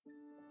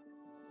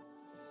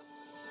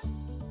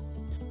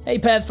Hey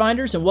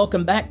Pathfinders, and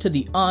welcome back to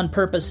the On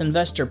Purpose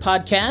Investor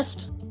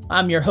podcast.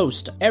 I'm your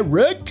host,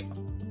 Eric,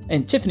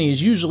 and Tiffany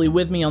is usually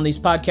with me on these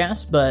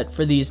podcasts, but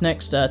for these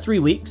next 3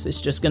 weeks, it's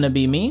just going to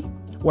be me,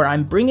 where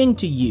I'm bringing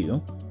to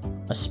you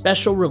a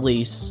special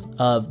release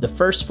of the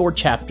first 4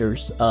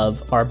 chapters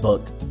of our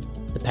book,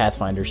 The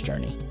Pathfinder's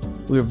Journey.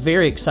 We're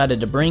very excited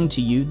to bring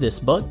to you this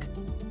book,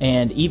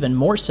 and even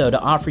more so to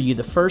offer you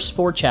the first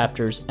 4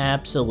 chapters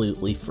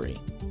absolutely free.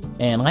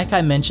 And like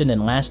I mentioned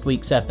in last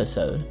week's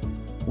episode,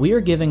 we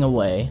are giving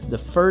away the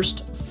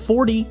first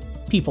 40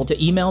 people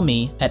to email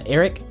me at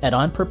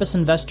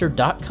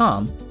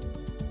eric@onpurposeinvestor.com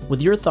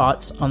with your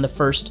thoughts on the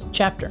first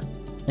chapter.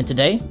 And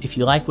today, if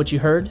you like what you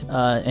heard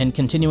and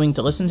continuing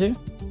to listen to,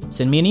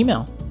 send me an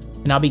email.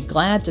 And I'll be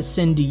glad to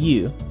send to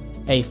you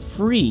a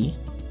free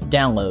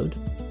download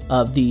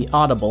of the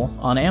Audible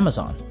on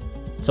Amazon.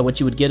 So what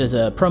you would get is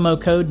a promo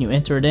code, and you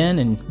enter it in,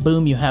 and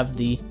boom, you have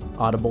the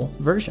Audible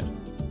version.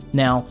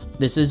 Now,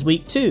 this is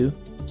week 2,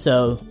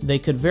 so they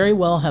could very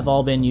well have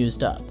all been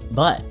used up.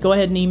 But go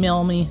ahead and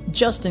email me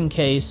just in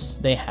case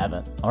they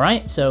haven't. All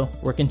right, so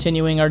we're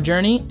continuing our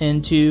journey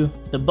into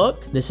the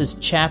book. This is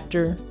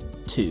Chapter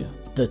 2,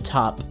 The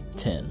Top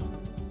 10.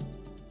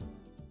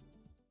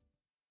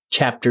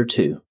 Chapter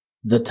 2,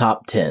 The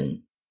Top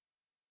 10.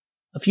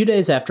 A few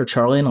days after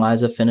Charlie and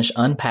Liza finish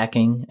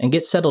unpacking and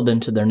get settled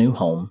into their new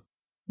home,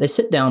 they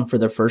sit down for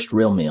their first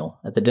real meal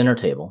at the dinner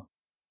table.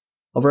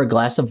 Over a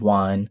glass of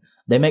wine,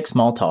 they make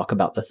small talk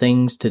about the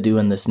things to do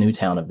in this new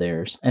town of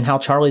theirs and how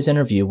Charlie's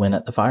interview went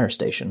at the fire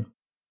station.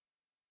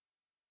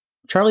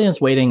 Charlie is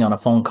waiting on a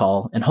phone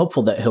call and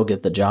hopeful that he'll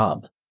get the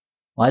job.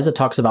 Liza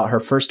talks about her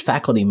first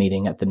faculty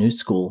meeting at the new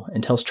school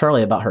and tells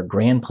Charlie about her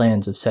grand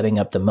plans of setting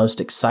up the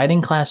most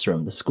exciting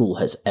classroom the school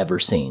has ever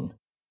seen.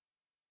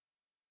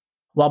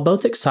 While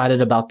both excited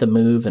about the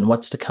move and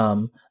what's to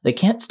come, they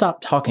can't stop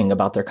talking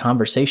about their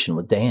conversation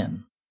with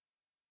Dan.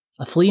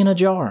 A flea in a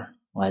jar,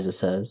 Liza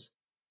says.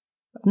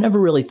 I've never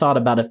really thought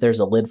about if there's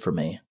a lid for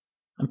me.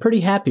 I'm pretty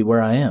happy where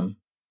I am.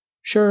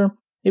 Sure,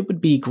 it would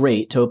be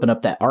great to open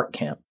up that art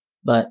camp,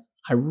 but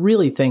I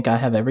really think I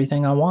have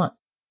everything I want.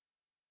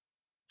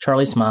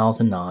 Charlie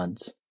smiles and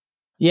nods.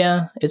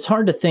 Yeah, it's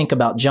hard to think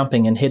about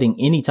jumping and hitting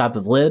any type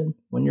of lid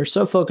when you're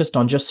so focused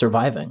on just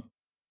surviving.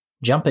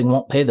 Jumping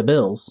won't pay the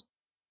bills.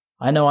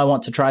 I know I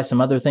want to try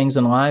some other things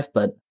in life,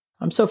 but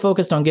I'm so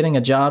focused on getting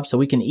a job so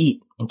we can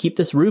eat and keep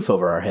this roof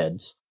over our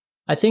heads.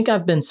 I think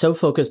I've been so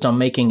focused on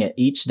making it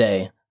each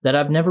day that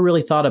I've never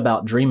really thought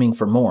about dreaming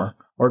for more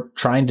or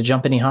trying to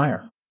jump any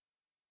higher.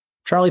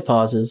 Charlie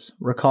pauses,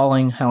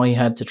 recalling how he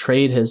had to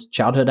trade his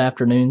childhood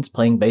afternoons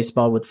playing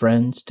baseball with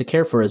friends to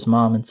care for his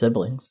mom and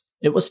siblings.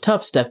 It was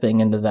tough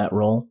stepping into that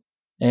role,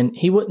 and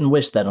he wouldn't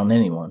wish that on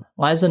anyone.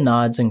 Liza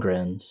nods and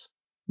grins.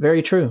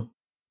 Very true.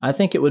 I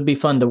think it would be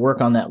fun to work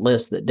on that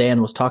list that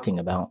Dan was talking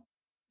about.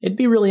 It'd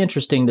be really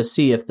interesting to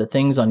see if the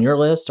things on your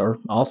list are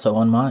also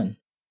on mine.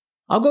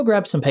 I'll go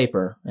grab some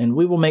paper, and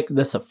we will make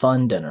this a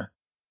fun dinner.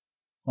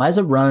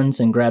 Liza runs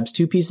and grabs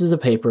 2 pieces of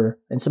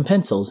paper and some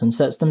pencils and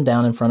sets them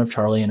down in front of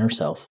Charlie and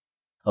herself.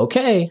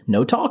 Okay,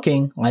 no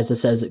talking, Liza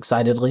says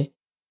excitedly.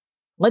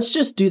 Let's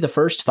just do the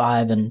first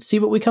 5 and see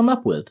what we come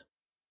up with.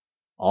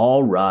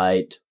 All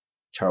right,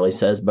 Charlie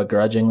says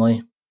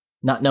begrudgingly,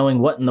 not knowing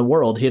what in the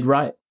world he'd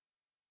write.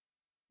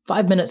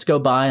 5 minutes go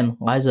by and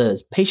Liza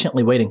is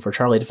patiently waiting for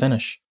Charlie to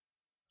finish.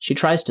 She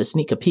tries to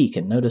sneak a peek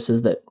and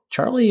notices that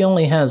Charlie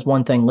only has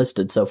 1 thing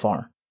listed so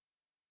far.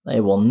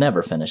 They will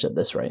never finish at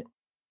this rate.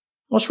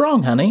 What's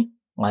wrong, honey?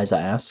 Liza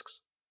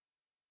asks.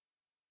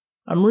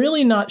 I'm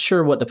really not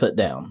sure what to put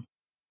down.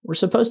 We're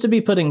supposed to be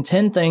putting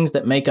 10 things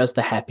that make us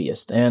the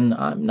happiest, and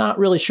I'm not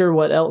really sure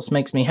what else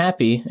makes me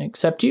happy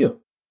except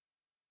you.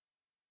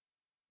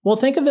 Well,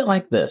 think of it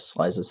like this,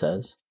 Liza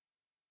says.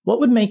 What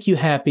would make you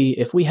happy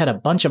if we had a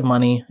bunch of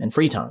money and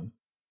free time?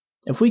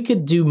 If we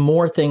could do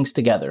more things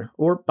together,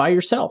 or by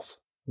yourself,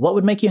 what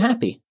would make you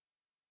happy?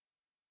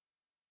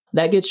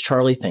 That gets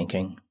Charlie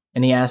thinking,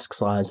 and he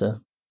asks Liza,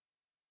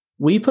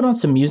 will you put on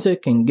some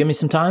music and give me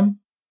some time?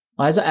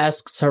 Liza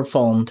asks her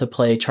phone to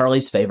play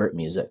Charlie's favorite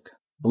music,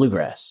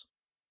 bluegrass.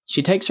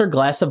 She takes her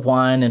glass of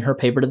wine and her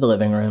paper to the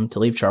living room to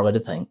leave Charlie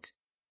to think.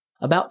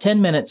 About 10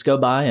 minutes go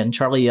by and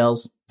Charlie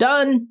yells,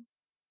 Done!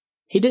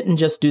 He didn't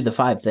just do the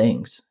 5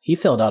 things, he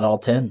filled out all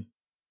 10.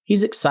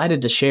 He's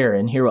excited to share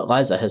and hear what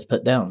Liza has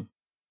put down.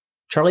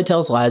 Charlie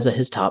tells Liza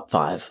his top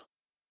 5.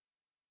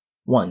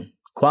 1.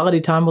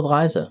 Quality time with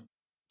Liza.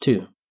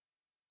 2.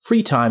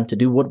 Free time to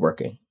do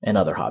woodworking and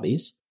other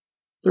hobbies.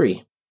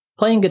 3.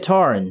 Playing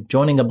guitar and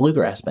joining a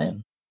bluegrass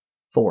band.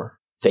 4.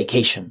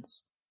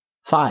 Vacations.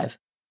 5.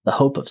 The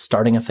hope of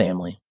starting a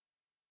family.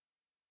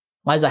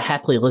 Liza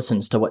happily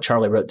listens to what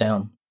Charlie wrote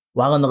down.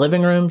 While in the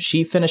living room,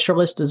 she finished her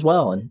list as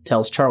well and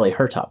tells Charlie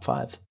her top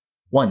 5.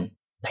 1.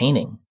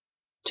 Painting.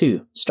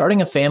 2.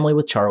 Starting a family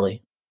with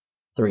Charlie.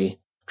 3.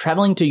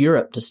 Traveling to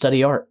Europe to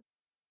study art.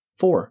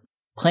 4.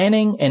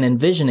 Planning and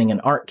envisioning an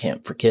art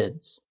camp for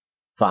kids.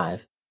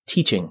 5.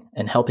 Teaching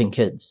and helping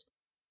kids.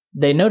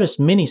 They noticed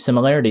many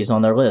similarities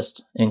on their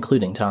list,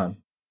 including time.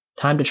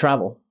 Time to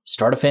travel,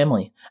 start a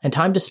family, and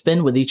time to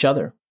spend with each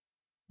other.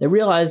 They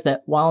realize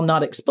that while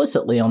not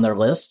explicitly on their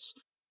lists,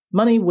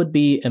 money would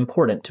be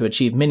important to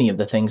achieve many of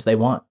the things they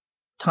want: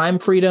 time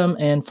freedom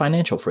and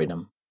financial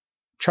freedom.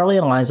 Charlie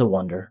and Liza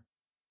wonder,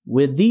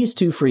 with these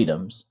two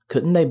freedoms,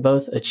 couldn't they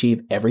both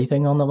achieve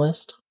everything on the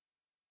list?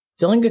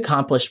 Feeling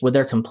accomplished with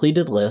their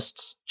completed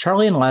lists,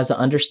 Charlie and Liza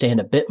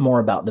understand a bit more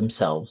about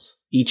themselves,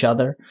 each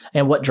other,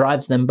 and what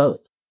drives them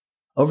both.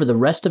 Over the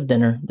rest of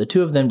dinner, the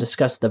two of them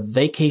discuss the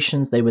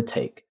vacations they would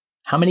take,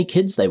 how many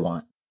kids they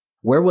want,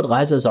 where would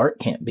Liza's art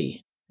camp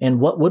be, and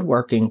what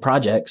woodworking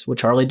projects would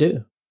Charlie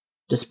do.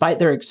 Despite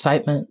their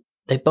excitement,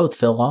 they both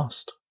feel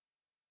lost.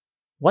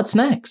 "What's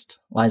next?"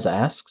 Liza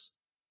asks.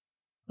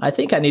 "I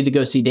think I need to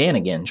go see Dan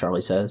again,"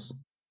 Charlie says.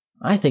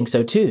 "I think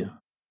so too.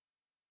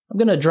 I'm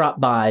going to drop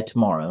by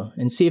tomorrow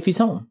and see if he's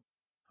home.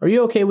 Are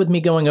you okay with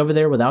me going over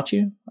there without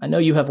you? I know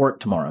you have work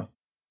tomorrow."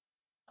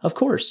 "Of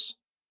course.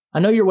 I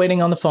know you're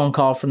waiting on the phone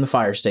call from the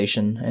fire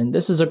station, and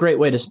this is a great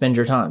way to spend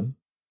your time.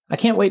 I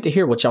can't wait to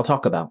hear what y'all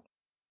talk about."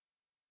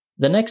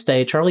 The next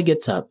day, Charlie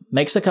gets up,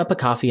 makes a cup of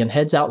coffee, and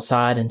heads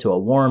outside into a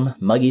warm,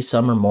 muggy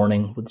summer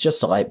morning with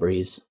just a light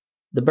breeze.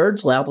 The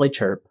birds loudly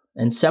chirp,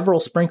 and several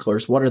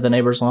sprinklers water the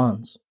neighbors'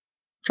 lawns.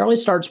 Charlie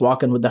starts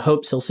walking with the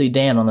hopes he'll see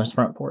Dan on his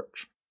front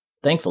porch.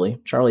 Thankfully,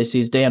 Charlie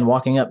sees Dan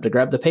walking up to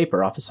grab the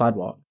paper off the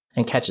sidewalk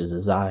and catches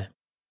his eye.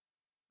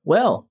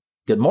 "Well,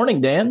 good morning,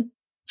 Dan,"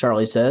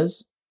 Charlie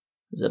says.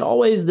 "Is it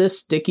always this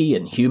sticky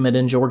and humid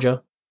in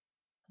Georgia?"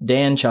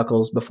 Dan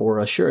chuckles before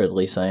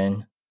assuredly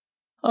saying,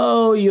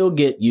 "Oh, you'll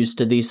get used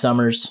to these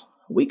summers.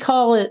 We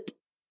call it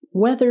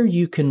weather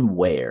you can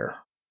wear."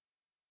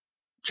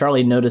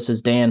 Charlie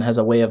notices Dan has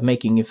a way of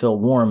making you feel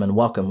warm and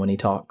welcome when he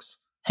talks.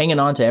 Hanging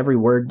on to every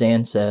word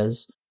Dan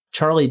says,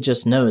 Charlie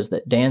just knows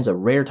that Dan's a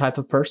rare type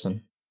of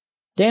person.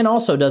 Dan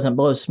also doesn't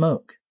blow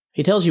smoke.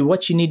 He tells you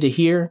what you need to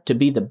hear to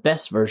be the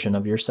best version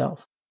of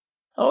yourself.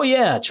 "Oh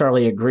yeah,"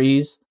 Charlie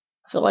agrees.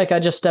 "I feel like I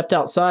just stepped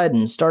outside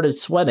and started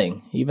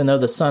sweating, even though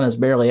the sun is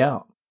barely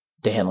out."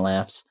 Dan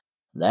laughs.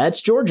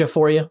 "That's Georgia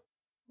for you.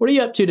 What are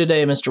you up to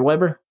today, Mr.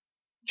 Weber?"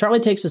 Charlie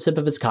takes a sip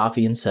of his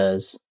coffee and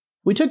says,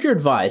 "We took your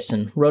advice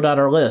and wrote out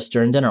our list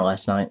during dinner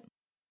last night.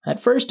 At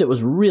first, it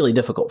was really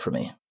difficult for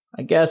me.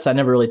 I guess I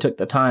never really took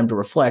the time to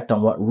reflect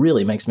on what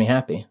really makes me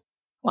happy.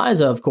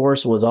 Liza, of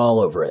course, was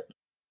all over it.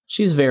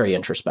 She's very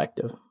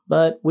introspective,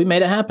 but we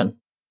made it happen.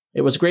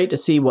 It was great to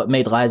see what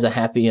made Liza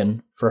happy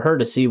and for her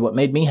to see what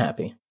made me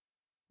happy."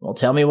 "Well,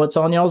 tell me what's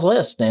on y'all's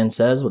list," Dan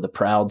says with a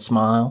proud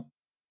smile.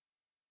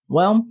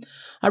 "Well,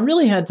 I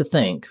really had to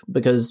think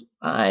because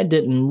I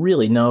didn't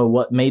really know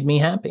what made me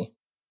happy.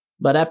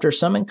 But after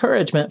some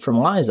encouragement from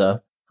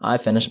Liza, I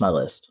finished my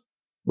list.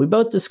 We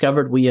both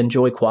discovered we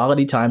enjoy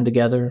quality time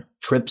together,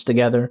 trips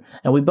together,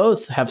 and we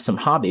both have some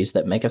hobbies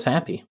that make us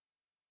happy."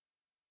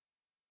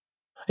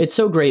 It's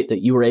so great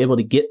that you were able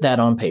to get that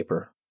on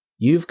paper.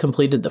 You've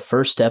completed the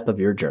first step of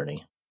your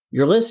journey.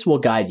 Your list will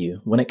guide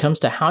you when it comes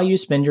to how you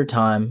spend your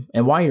time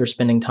and why you're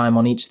spending time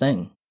on each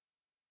thing.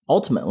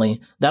 Ultimately,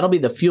 that'll be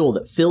the fuel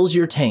that fills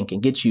your tank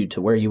and gets you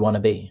to where you want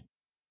to be.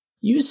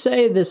 You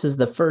say this is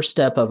the first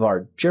step of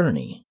our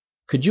journey.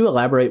 Could you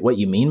elaborate what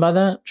you mean by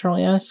that?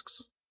 Charlie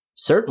asks.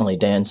 Certainly,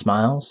 Dan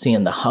smiles,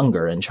 seeing the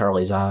hunger in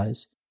Charlie's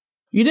eyes.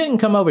 You didn't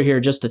come over here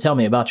just to tell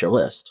me about your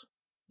list.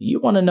 You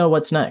want to know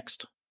what's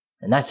next,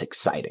 and that's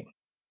exciting.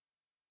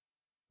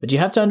 But you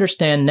have to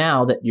understand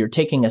now that you're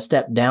taking a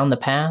step down the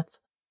path,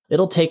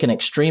 it'll take an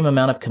extreme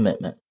amount of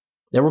commitment.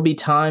 There will be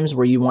times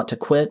where you want to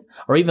quit,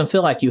 or even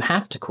feel like you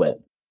have to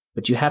quit,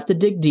 but you have to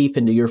dig deep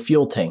into your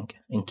fuel tank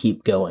and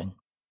keep going.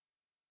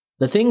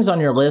 The things on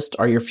your list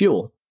are your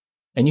fuel,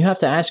 and you have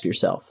to ask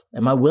yourself,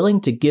 am I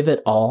willing to give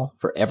it all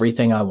for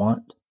everything I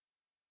want?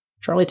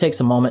 Charlie takes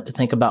a moment to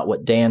think about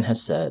what Dan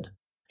has said.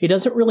 He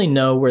doesn't really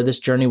know where this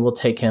journey will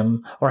take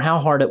him or how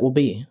hard it will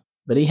be,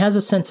 but he has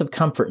a sense of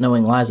comfort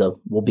knowing Liza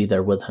will be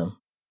there with him.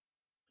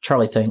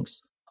 Charlie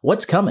thinks,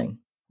 what's coming?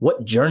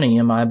 What journey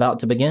am I about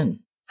to begin?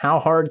 How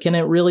hard can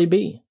it really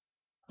be?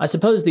 I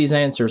suppose these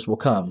answers will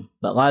come,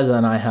 but Liza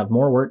and I have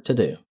more work to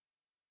do.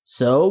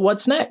 So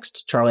what's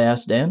next? Charlie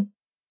asked Dan.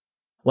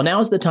 Well, now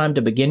is the time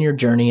to begin your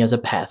journey as a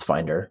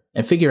Pathfinder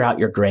and figure out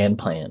your grand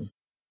plan.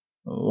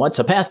 What's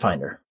a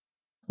Pathfinder?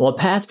 Well, a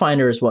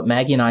Pathfinder is what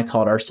Maggie and I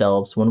called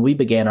ourselves when we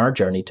began our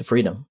journey to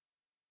freedom.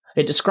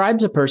 It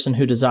describes a person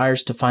who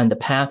desires to find the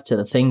path to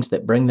the things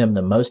that bring them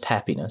the most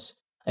happiness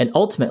and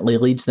ultimately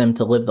leads them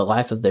to live the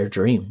life of their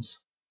dreams.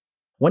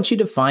 Once you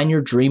define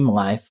your dream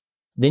life,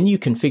 then you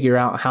can figure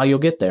out how you'll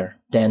get there,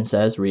 Dan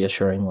says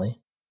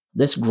reassuringly.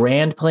 This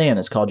grand plan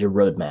is called your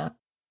roadmap.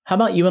 How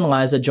about you and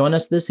Liza join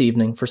us this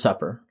evening for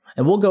supper,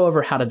 and we'll go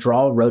over how to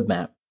draw a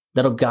roadmap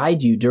that'll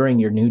guide you during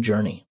your new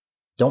journey.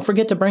 Don't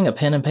forget to bring a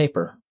pen and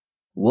paper.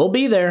 We'll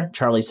be there,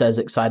 Charlie says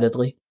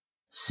excitedly.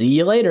 See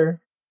you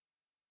later.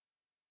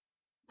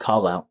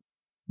 Call out.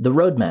 The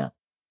roadmap.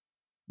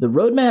 The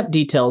roadmap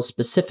details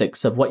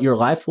specifics of what your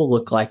life will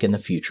look like in the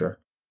future.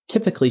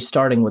 Typically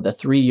starting with a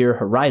 3-year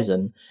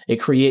horizon,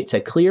 it creates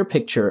a clear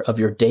picture of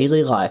your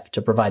daily life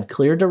to provide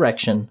clear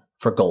direction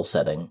for goal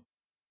setting.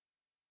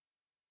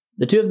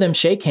 The two of them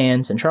shake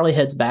hands and Charlie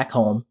heads back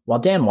home while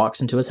Dan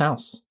walks into his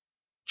house.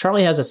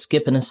 Charlie has a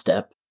skip in his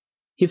step.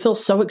 He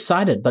feels so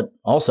excited, but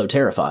also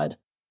terrified.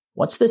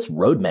 What's this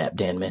roadmap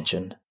Dan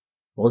mentioned?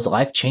 Will his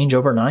life change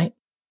overnight?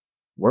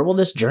 Where will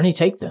this journey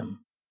take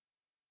them?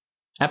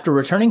 After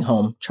returning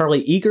home,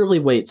 Charlie eagerly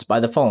waits by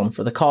the phone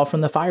for the call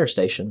from the fire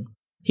station.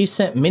 He's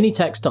sent many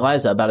texts to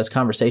Liza about his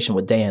conversation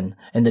with Dan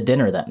and the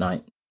dinner that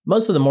night.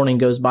 Most of the morning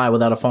goes by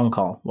without a phone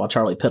call while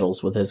Charlie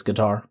piddles with his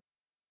guitar.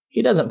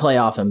 He doesn't play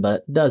often,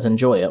 but does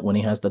enjoy it when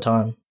he has the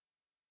time.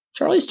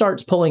 Charlie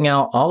starts pulling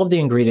out all of the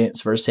ingredients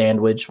for a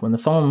sandwich when the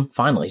phone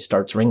finally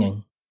starts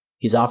ringing.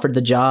 He's offered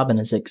the job and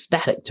is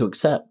ecstatic to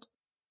accept.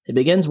 He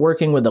begins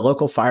working with the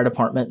local fire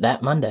department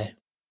that Monday.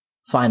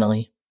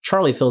 Finally,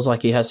 Charlie feels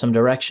like he has some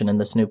direction in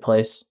this new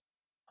place.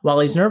 While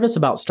he's nervous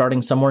about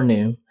starting somewhere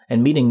new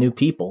and meeting new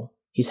people,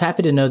 he's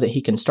happy to know that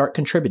he can start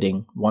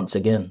contributing once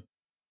again.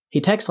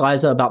 He texts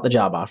Liza about the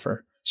job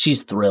offer.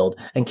 She's thrilled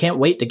and can't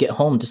wait to get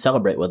home to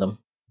celebrate with him.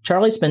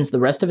 Charlie spends the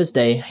rest of his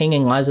day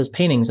hanging Liza's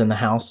paintings in the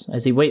house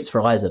as he waits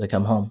for Liza to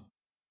come home.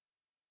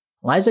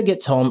 Liza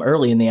gets home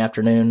early in the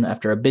afternoon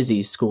after a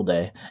busy school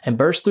day and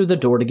bursts through the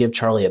door to give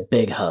Charlie a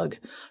big hug.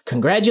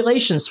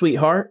 "Congratulations,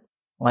 sweetheart,"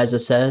 Liza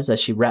says as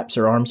she wraps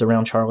her arms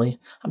around Charlie.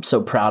 "I'm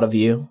so proud of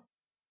you."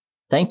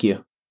 "Thank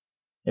you.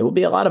 It will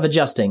be a lot of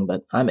adjusting,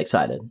 but I'm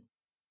excited."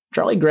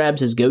 Charlie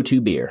grabs his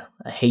go-to beer,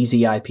 a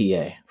hazy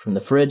IPA, from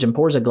the fridge and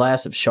pours a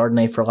glass of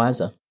Chardonnay for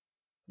Liza.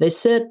 They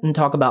sit and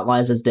talk about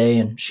Liza's day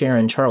and share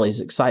in Charlie's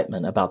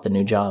excitement about the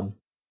new job.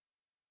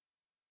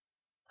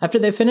 After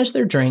they finish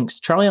their drinks,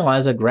 Charlie and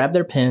Liza grab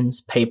their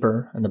pens,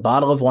 paper, and the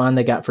bottle of wine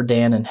they got for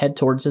Dan and head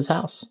towards his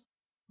house.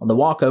 On the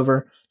walk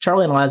over,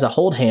 Charlie and Liza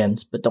hold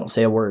hands but don't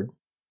say a word.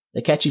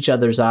 They catch each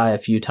other's eye a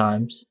few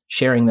times,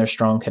 sharing their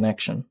strong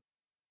connection.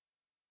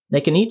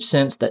 They can each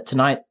sense that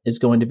tonight is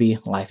going to be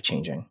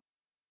life-changing.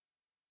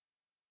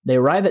 They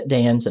arrive at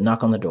Dan's and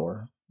knock on the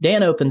door.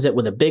 Dan opens it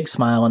with a big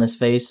smile on his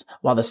face,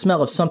 while the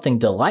smell of something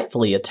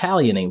delightfully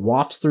Italian-y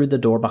wafts through the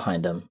door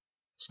behind him.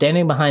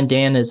 Standing behind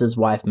Dan is his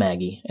wife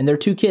Maggie, and their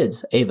 2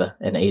 kids, Ava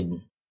and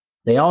Aiden.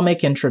 They all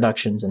make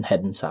introductions and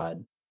head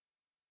inside.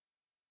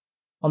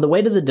 On the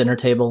way to the dinner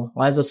table,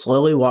 Liza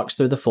slowly walks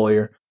through the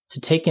foyer to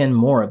take in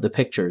more of the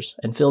pictures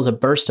and feels a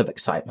burst of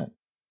excitement.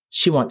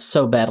 She wants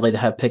so badly to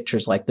have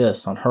pictures like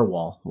this on her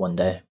wall one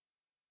day.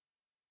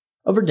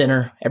 Over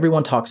dinner,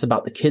 everyone talks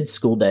about the kids'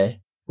 school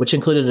day, which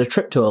included a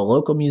trip to a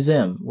local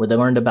museum where they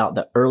learned about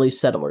the early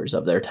settlers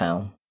of their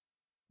town.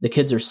 The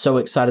kids are so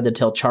excited to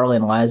tell Charlie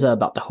and Liza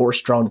about the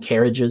horse-drawn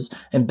carriages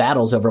and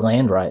battles over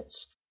land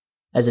rights.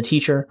 As a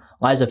teacher,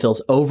 Liza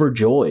feels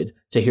overjoyed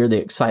to hear the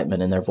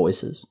excitement in their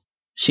voices.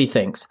 She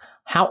thinks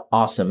how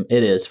awesome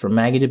it is for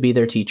Maggie to be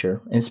their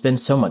teacher and spend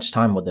so much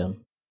time with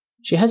them.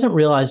 She hasn't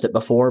realized it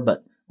before,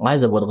 but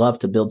Liza would love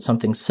to build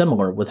something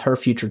similar with her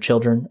future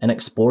children and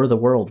explore the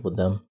world with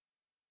them.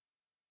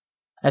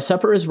 As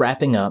supper is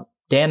wrapping up,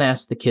 Dan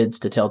asks the kids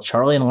to tell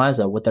Charlie and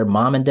Liza what their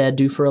mom and dad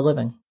do for a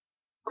living.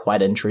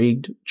 Quite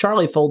intrigued,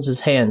 Charlie folds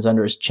his hands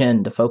under his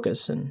chin to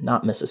focus and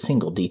not miss a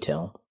single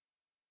detail.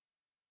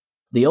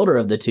 The older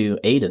of the 2,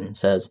 Aiden,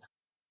 says,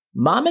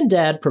 "Mom and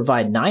Dad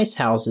provide nice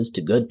houses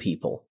to good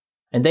people,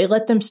 and they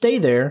let them stay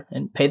there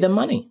and pay them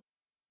money."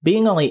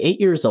 Being only 8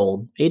 years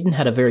old, Aiden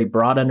had a very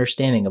broad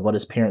understanding of what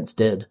his parents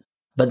did,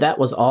 but that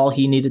was all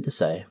he needed to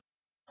say.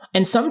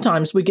 "And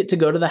sometimes we get to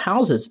go to the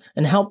houses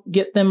and help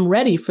get them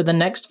ready for the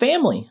next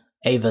family,"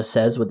 Ava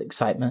says with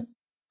excitement.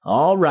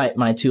 "All right,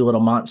 my 2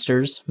 little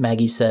monsters,"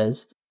 Maggie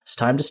says. "It's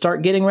time to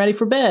start getting ready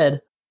for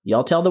bed.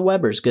 Y'all tell the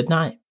Webbers good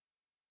night."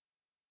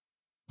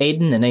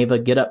 Aiden and Ava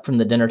get up from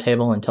the dinner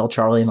table and tell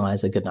Charlie and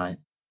Liza good night.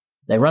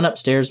 They run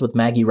upstairs with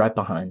Maggie right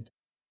behind.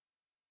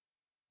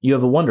 "You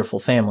have a wonderful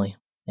family,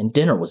 and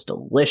dinner was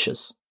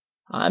delicious.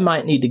 I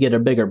might need to get a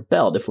bigger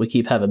belt if we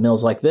keep having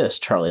meals like this,"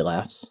 Charlie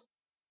laughs.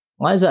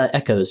 Liza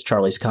echoes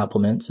Charlie's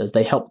compliments as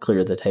they help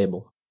clear the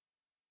table.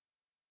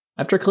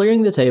 After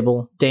clearing the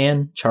table,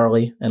 Dan,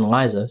 Charlie, and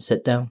Liza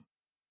sit down.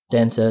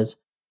 Dan says,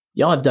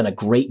 "Y'all have done a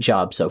great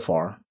job so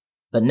far,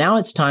 but now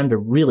it's time to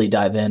really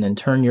dive in and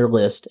turn your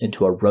list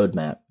into a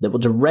roadmap that will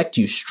direct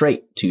you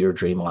straight to your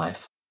dream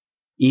life."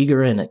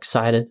 Eager and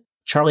excited,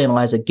 Charlie and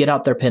Liza get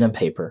out their pen and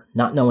paper,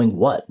 not knowing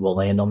what will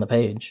land on the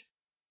page.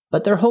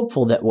 But they're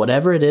hopeful that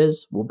whatever it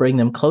is will bring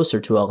them closer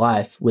to a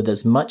life with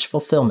as much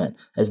fulfillment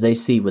as they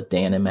see with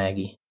Dan and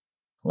Maggie.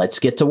 "Let's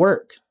get to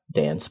work,"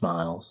 Dan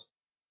smiles.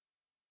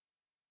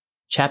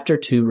 Chapter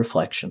 2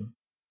 Reflection.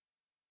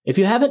 If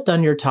you haven't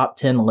done your top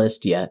 10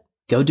 list yet,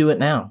 go do it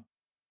now.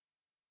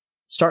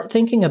 Start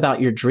thinking about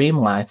your dream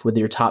life with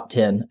your top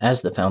 10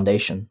 as the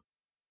foundation.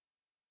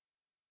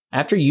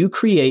 After you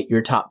create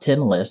your top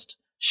 10 list,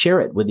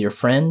 share it with your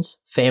friends,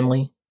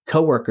 family,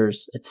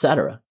 coworkers,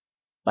 etc.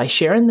 By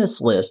sharing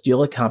this list,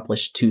 you'll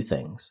accomplish 2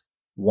 things.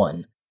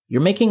 1,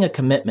 you're making a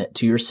commitment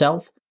to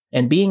yourself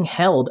and being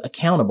held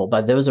accountable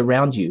by those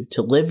around you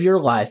to live your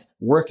life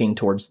working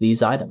towards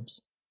these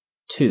items.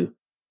 2,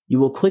 you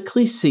will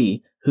quickly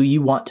see who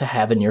you want to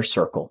have in your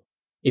circle.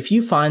 If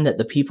you find that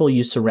the people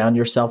you surround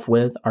yourself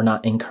with are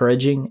not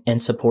encouraging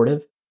and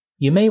supportive,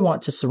 you may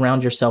want to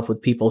surround yourself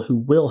with people who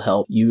will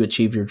help you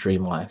achieve your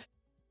dream life.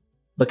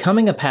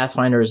 Becoming a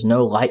Pathfinder is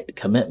no light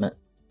commitment.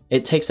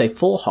 It takes a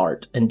full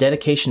heart and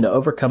dedication to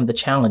overcome the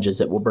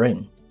challenges it will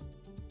bring.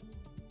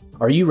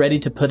 Are you ready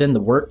to put in the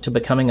work to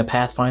becoming a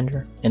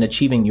Pathfinder and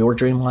achieving your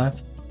dream life?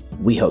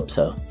 We hope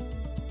so.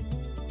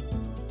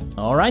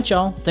 All right,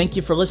 y'all. Thank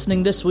you for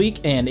listening this week,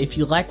 and if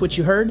you like what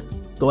you heard,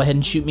 go ahead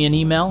and shoot me an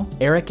email,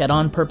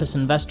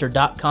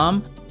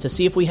 eric@onpurposeinvestor.com, to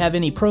see if we have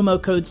any promo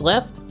codes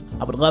left.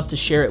 I would love to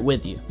share it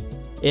with you.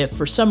 If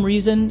for some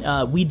reason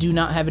we do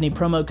not have any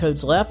promo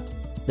codes left,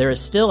 there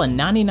is still a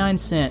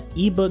 99-cent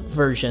ebook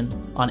version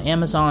on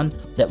Amazon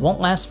that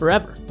won't last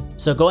forever.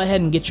 So go ahead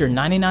and get your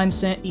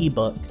 99-cent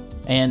ebook.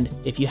 And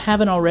if you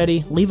haven't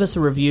already, leave us a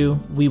review.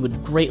 We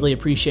would greatly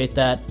appreciate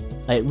that.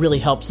 It really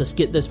helps us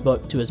get this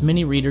book to as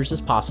many readers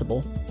as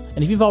possible.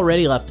 And if you've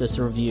already left us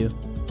a review,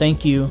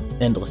 thank you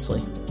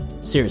endlessly.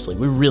 Seriously,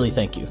 we really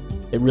thank you.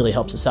 It really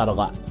helps us out a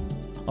lot.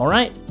 All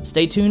right,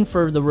 stay tuned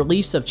for the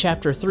release of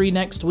Chapter 3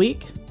 next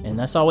week. And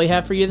that's all we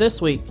have for you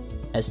this week.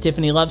 As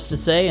Tiffany loves to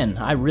say, and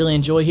I really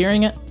enjoy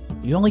hearing it,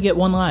 you only get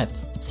one life,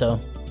 so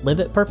live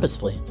it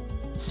purposefully.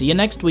 See you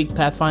next week,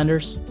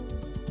 Pathfinders.